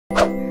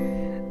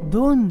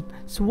Don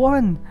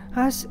Swan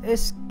has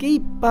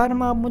escaped para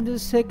makapunta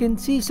sa second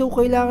sea. So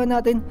kailangan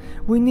natin,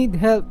 we need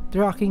help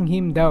tracking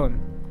him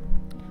down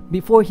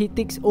before he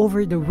takes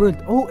over the world.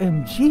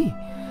 OMG!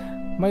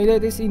 My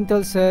latest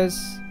intel says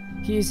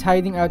he is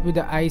hiding out with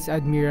the Ice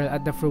Admiral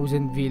at the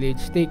Frozen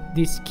Village. Take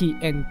this key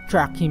and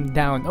track him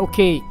down.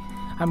 Okay,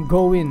 I'm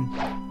going.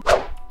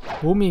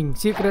 Booming,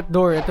 secret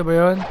door. Ito ba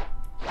yun?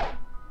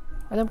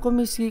 Alam ko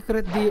may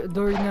secret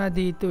door nga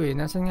dito eh.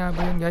 Nasaan nga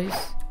ba yun,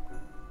 guys?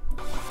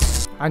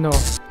 Ano?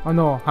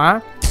 Ano?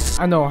 Ha?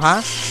 Ano? Ha?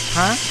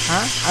 Ha? Ha?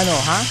 Ano?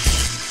 Ha?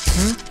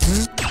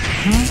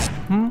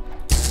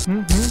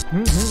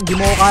 Hindi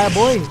mo ko kaya,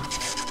 boy.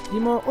 Hindi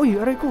mo... Uy,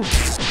 aray ko.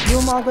 Hindi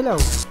mo makagalaw.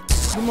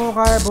 Hindi mo ko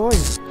kaya, boy.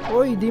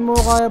 Uy, hindi mo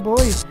ko kaya,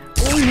 boy.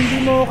 Uy, hindi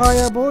mo ko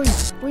kaya, boy.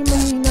 Uy,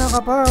 mahina ka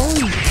pa.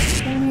 Uy,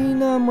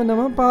 mahina mo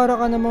naman. Para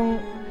ka namang...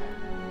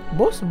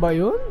 Boss ba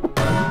yun?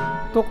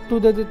 Talk to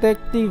the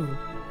detective.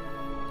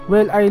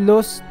 Well, I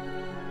lost.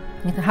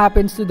 It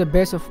happens to the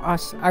best of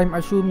us. I'm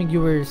assuming you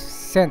were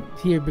sent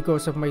here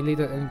because of my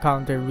little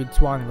encounter with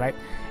Swan, right?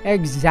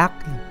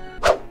 Exactly.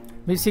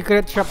 May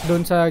secret shop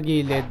doon sa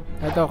gilid.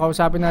 Ito,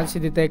 kausapin natin si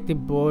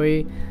Detective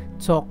Boy.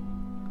 Talk.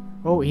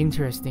 Oh,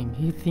 interesting.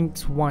 He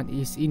thinks Swan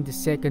is in the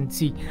second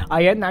sea.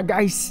 Ayan na,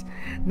 guys.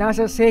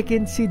 Nasa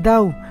second sea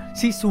daw.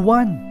 Si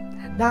Swan.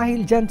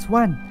 Dahil dyan,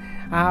 Swan.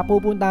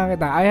 Pupuntahan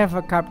kita. I have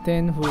a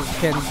captain who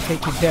can take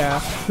you there.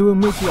 He will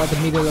meet you at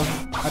the middle of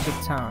the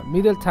town.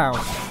 Middle town.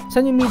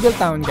 Saan yung middle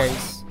town,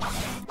 guys?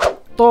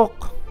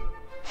 Talk.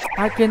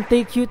 I can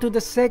take you to the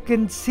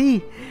second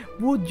sea.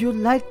 Would you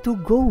like to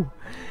go?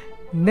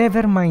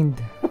 Never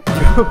mind.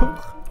 Joke.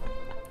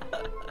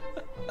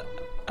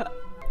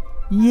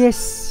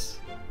 Yes.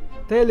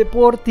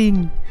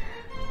 Teleporting.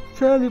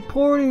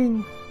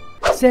 Teleporting.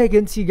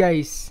 Second sea,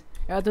 guys.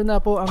 Ito na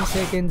po ang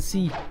second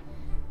sea.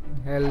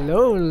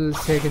 Hello,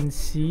 second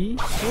sea.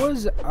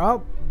 What's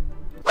up?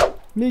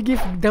 May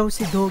gift daw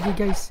si Doggy,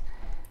 guys.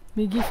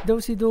 May gift daw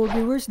si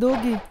Doggy. Where's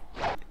Doggy?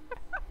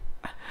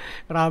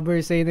 Rubber,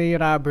 say na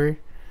yung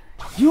rubber.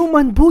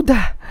 Human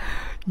Buddha!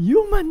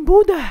 Human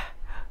Buddha!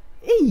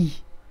 Ay!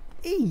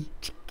 Ay!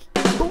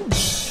 Boom!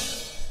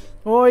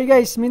 Okay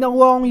guys, may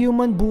nakuha akong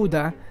human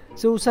Buddha.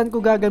 So, saan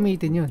ko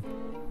gagamitin yun?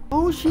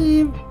 Oh,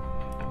 shimp!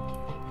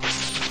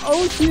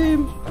 Oh,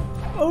 shimp!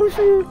 Oh,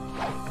 shimp!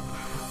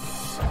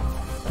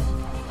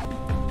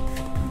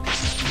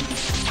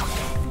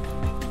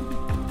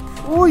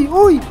 Uy!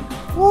 Uy!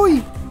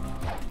 Uy!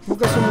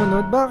 Huwag ka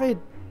sumunod. Bakit?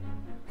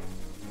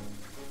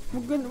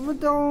 Huwag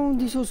akong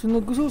hindi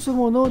susunod. Gusto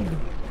sumunod.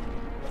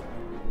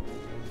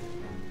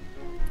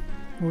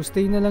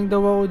 Stay na lang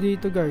daw ako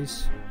dito,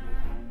 guys.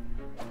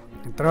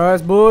 Atras,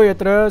 boy.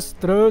 Atras.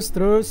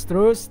 Trust.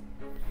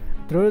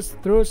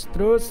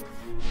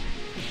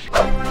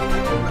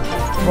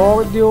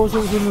 Bakit di ako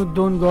susunod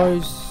doon,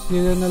 guys?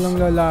 Sila na lang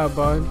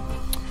lalaban.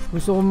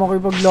 Gusto ko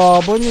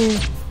makipaglaban eh.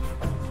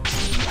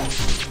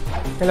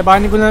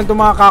 Kalabanin ko na lang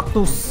itong mga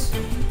cactus.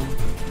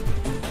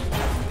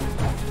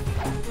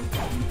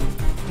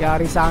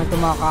 Yari sa akin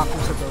itong mga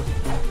cactus ito.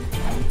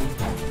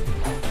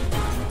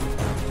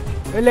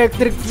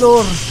 Electric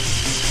floor.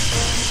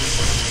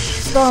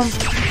 Stomp.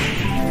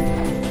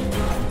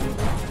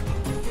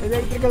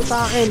 Electrical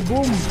tackle.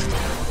 Boom.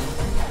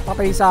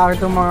 Patay sa akin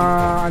itong mga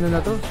ano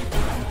na to.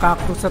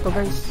 Cactus na to,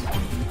 guys.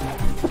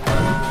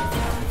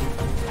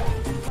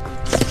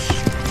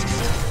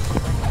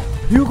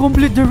 You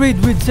complete the raid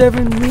with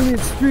 7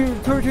 minutes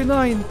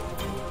 39.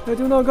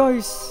 Ito na,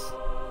 guys.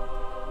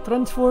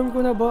 Transform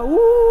ko na ba?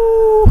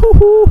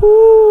 Woohoo!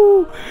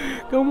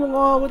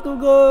 Kamukha ko to,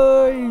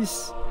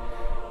 guys.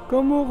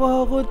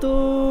 Kamukha ko to.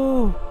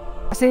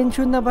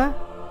 Ascension na ba?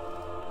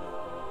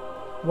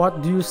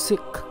 What do you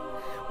seek?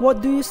 What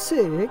do you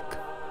seek?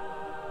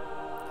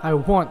 I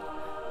want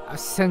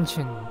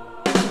ascension.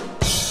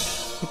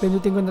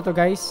 Ipindutin ko na to,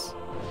 guys.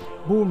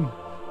 Boom.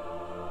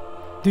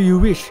 Do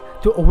you wish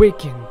to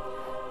awaken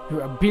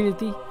your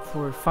ability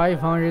for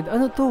 500?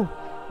 Ano to?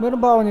 Meron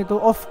ba ako nito?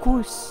 Of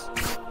course.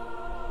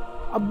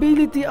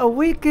 Ability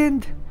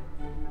awakened.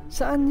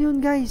 Saan yun,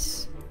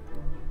 guys?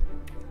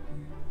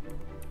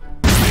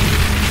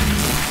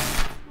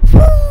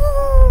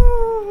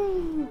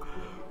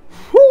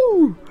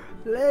 Woo!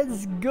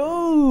 Let's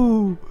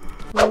go!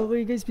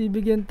 Okay, guys,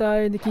 bibigyan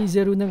tayo ni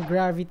Kizaru ng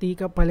gravity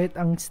kapalit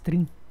ang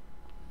string.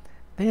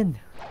 10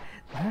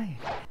 9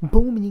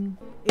 booming.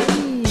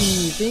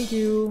 Hey, thank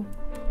you.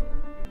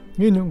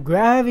 You know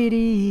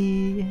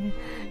gravity.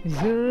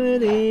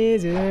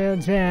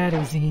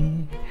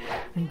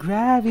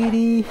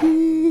 Gravity.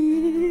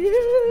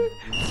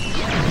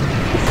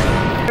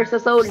 Sa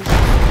soul.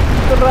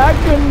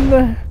 Dragon.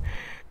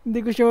 Hindi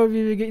ko siya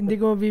mabibigay. Hindi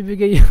ko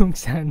mabibigay yung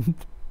sand.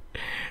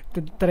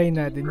 Try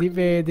natin. Hindi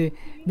pwede.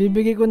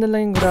 Bibigay ko na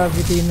lang yung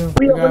gravity, no?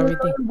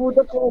 Gravity.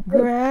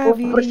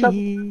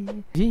 Gravity.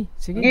 G,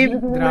 sige G.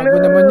 Dragon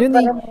naman yun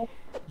eh.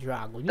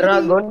 Dragon.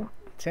 Dragon.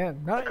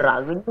 10, 9,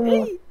 Dragon.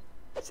 8,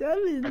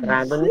 7,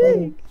 Dragon.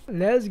 6.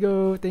 Let's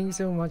go. Thank you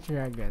so much,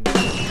 Dragon.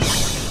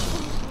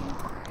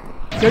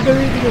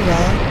 Gagamitin ko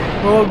ba?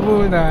 Huwag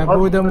muna.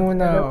 Buda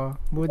muna, oh.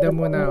 Buda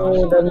muna,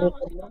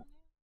 oh.